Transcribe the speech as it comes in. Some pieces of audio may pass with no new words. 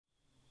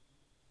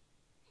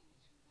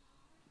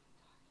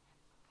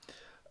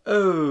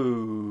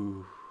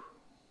Oh.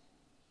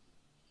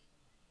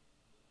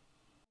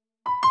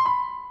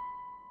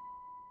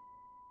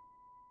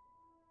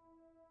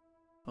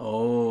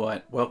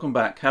 Alright, welcome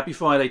back. Happy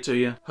Friday to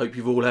you. Hope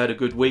you've all had a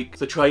good week.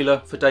 The trailer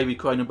for David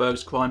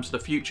Cronenberg's Crimes of the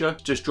Future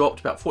just dropped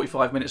about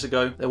 45 minutes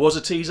ago. There was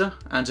a teaser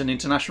and an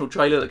international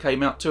trailer that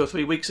came out 2 or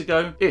 3 weeks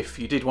ago. If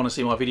you did want to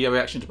see my video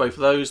reaction to both of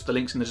those, the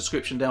link's in the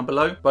description down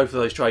below. Both of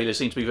those trailers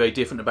seem to be very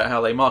different about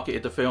how they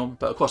marketed the film,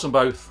 but across them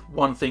both,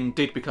 one thing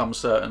did become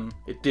certain.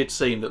 It did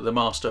seem that the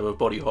master of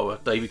body horror,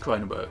 David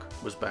Cronenberg,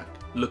 was back.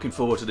 Looking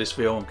forward to this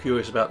film,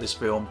 curious about this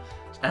film.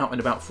 Out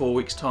in about 4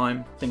 weeks'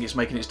 time. I think it's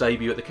making its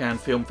debut at the Cannes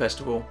Film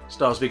Festival.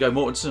 Stars Viggo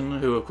Mortensen,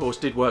 who of course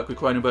did work with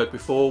Cronenberg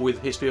before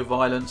with History of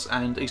Violence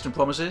and Eastern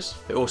Promises.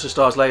 It also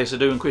stars Léa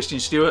Seydoux and Kristen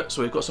Stewart,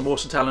 so we've got some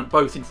awesome talent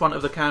both in front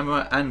of the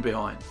camera and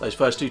behind. Those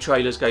first 2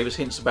 trailers gave us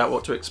hints about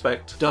what to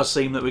expect. It does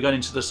seem that we're going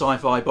into the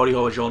sci-fi body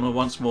horror genre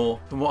once more.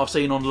 From what I've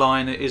seen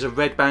online, it is a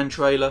Redband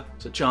trailer,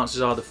 so chances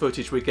are the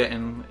footage we're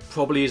getting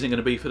probably isn't going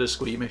to be for the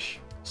squeamish.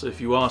 So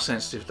if you are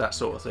sensitive to that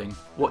sort of thing,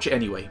 watch it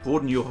anyway.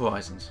 Broaden your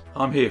horizons.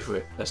 I'm here for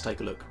it. Let's take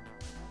a look.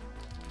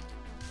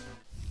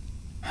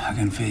 I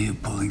can feel you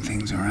pulling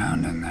things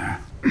around in there.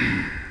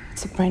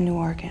 It's a brand new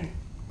organ.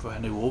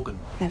 Brand new organ.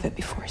 Never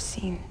before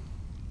seen.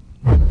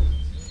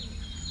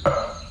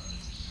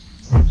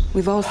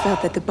 We've all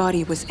felt that the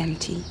body was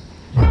empty.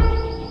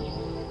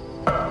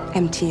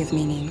 Empty of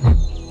meaning.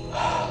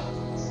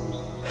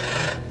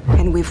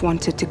 And we've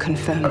wanted to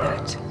confirm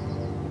that,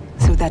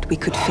 so that we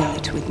could fill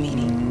it with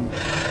meaning.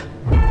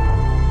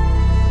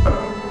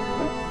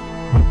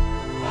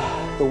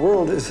 The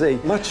world is a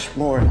much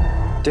more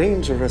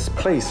dangerous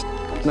place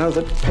now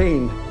that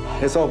pain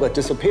has all but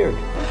disappeared.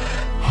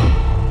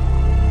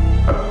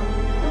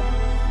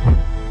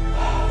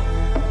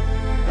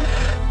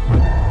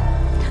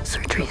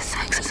 Surgery is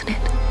sex, isn't it?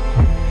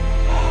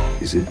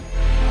 Is it?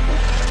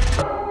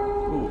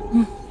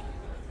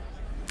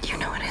 You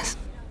know it is.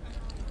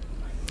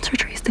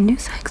 Surgery is the new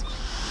sex.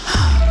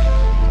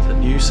 The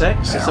new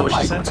sex? Is I that don't what she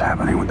like said? what's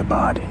happening with the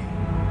body.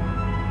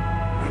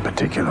 In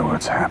particular,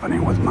 what's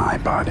happening with my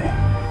body.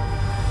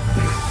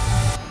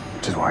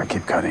 Which is why I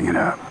keep cutting it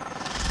up.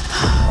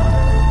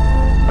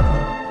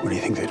 What do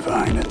you think they'd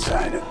find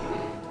inside it?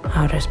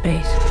 Outer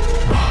space.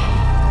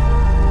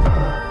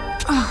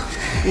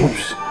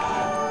 Oops.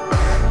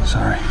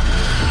 Sorry.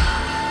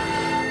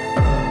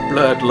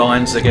 Blurred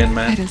lines again,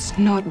 man. Let us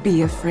not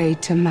be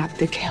afraid to map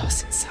the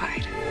chaos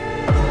inside.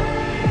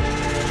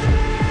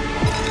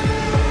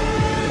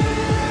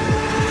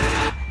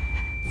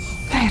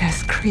 Let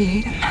us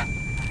create a map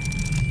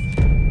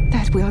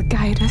that will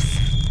guide us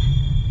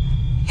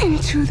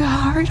into the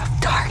heart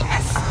of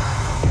darkness.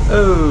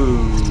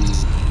 Oh.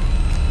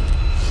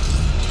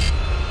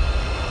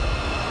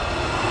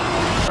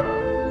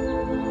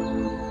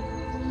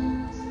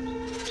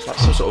 It's like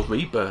some sort of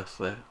rebirth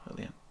there at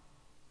the end.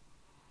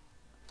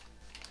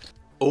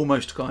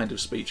 Almost kind of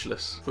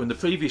speechless. From the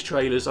previous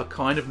trailers I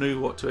kind of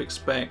knew what to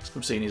expect.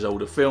 From seeing his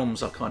older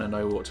films I kind of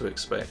know what to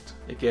expect.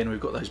 Again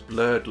we've got those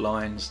blurred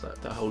lines,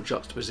 that whole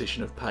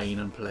juxtaposition of pain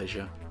and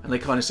pleasure. And they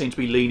kind of seem to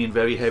be leaning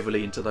very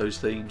heavily into those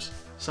themes.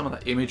 Some of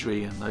that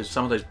imagery and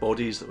some of those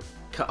bodies that were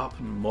cut up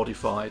and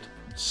modified.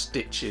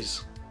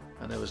 Stitches.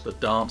 And there was the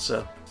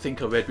dancer. I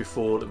think I read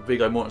before that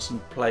Viggo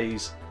Mortensen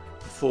plays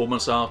a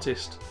performance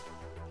artist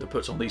that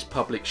puts on these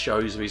public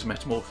shows of his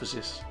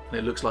metamorphosis, and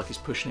it looks like he's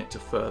pushing it to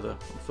further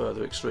and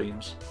further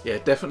extremes. Yeah,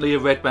 definitely a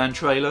Redband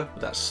trailer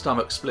with that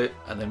stomach split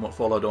and then what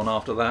followed on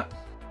after that.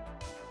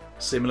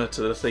 Similar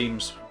to the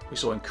themes we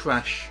saw in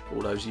Crash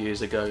all those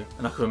years ago,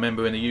 and I can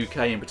remember in the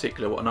UK in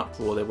particular what an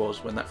uproar there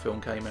was when that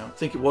film came out. I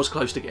think it was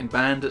close to getting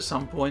banned at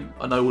some point.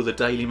 I know all the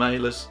Daily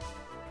Mailers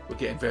were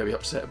getting very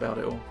upset about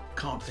it all.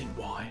 Can't think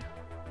why.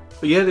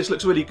 But yeah, this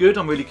looks really good.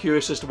 I'm really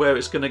curious as to where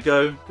it's going to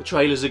go. The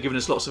trailers are giving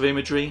us lots of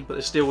imagery, but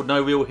there's still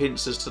no real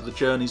hints as to the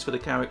journeys for the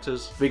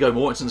characters. Viggo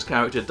Mortensen's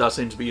character does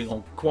seem to be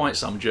on quite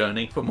some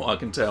journey, from what I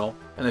can tell.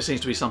 And there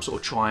seems to be some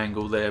sort of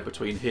triangle there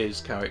between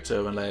his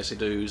character and Léa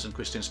Seydoux and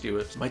Kristen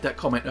Stewart. I made that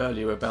comment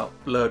earlier about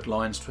blurred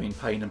lines between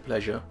pain and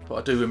pleasure, but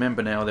I do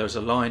remember now there was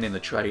a line in the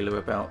trailer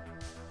about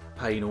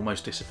pain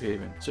almost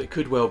disappearing. So it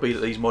could well be that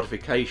these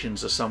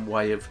modifications are some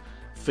way of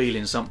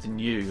feeling something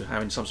new,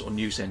 having some sort of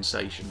new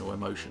sensation or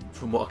emotion.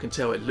 From what I can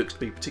tell, it looks to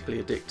be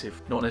particularly addictive.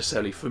 Not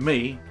necessarily for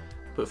me,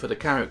 but for the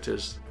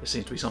characters. There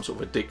seems to be some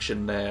sort of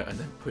addiction there and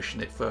then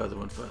pushing it further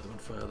and further and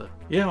further.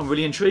 Yeah, I'm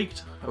really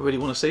intrigued. I really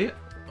want to see it.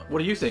 What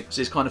do you think? Is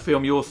this kind of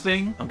film your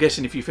thing? I'm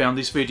guessing if you found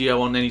this video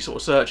on any sort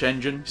of search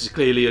engine, this is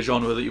clearly a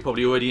genre that you're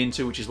probably already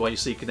into, which is why you're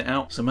seeking it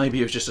out. So maybe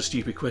it was just a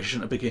stupid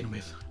question to begin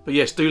with. But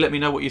yes, do let me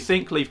know what you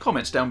think. Leave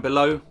comments down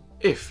below.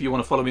 If you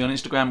want to follow me on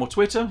Instagram or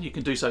Twitter, you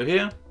can do so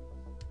here.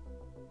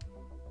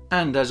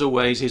 And as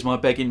always, here's my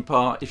begging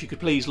part. If you could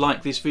please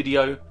like this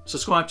video,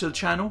 subscribe to the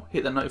channel,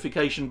 hit that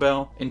notification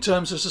bell. In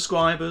terms of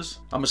subscribers,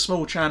 I'm a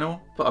small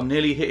channel, but I'm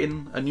nearly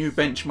hitting a new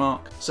benchmark.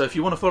 So if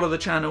you want to follow the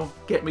channel,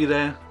 get me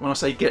there. When I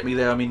say get me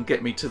there, I mean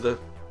get me to the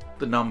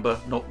number,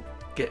 not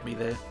get me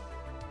there.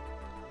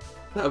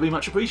 that would be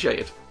much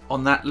appreciated.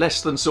 On that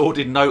less than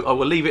sordid note, I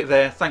will leave it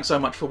there. Thanks so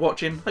much for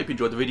watching. Hope you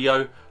enjoyed the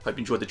video, hope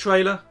you enjoyed the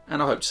trailer,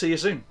 and I hope to see you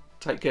soon.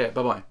 Take care,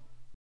 bye bye.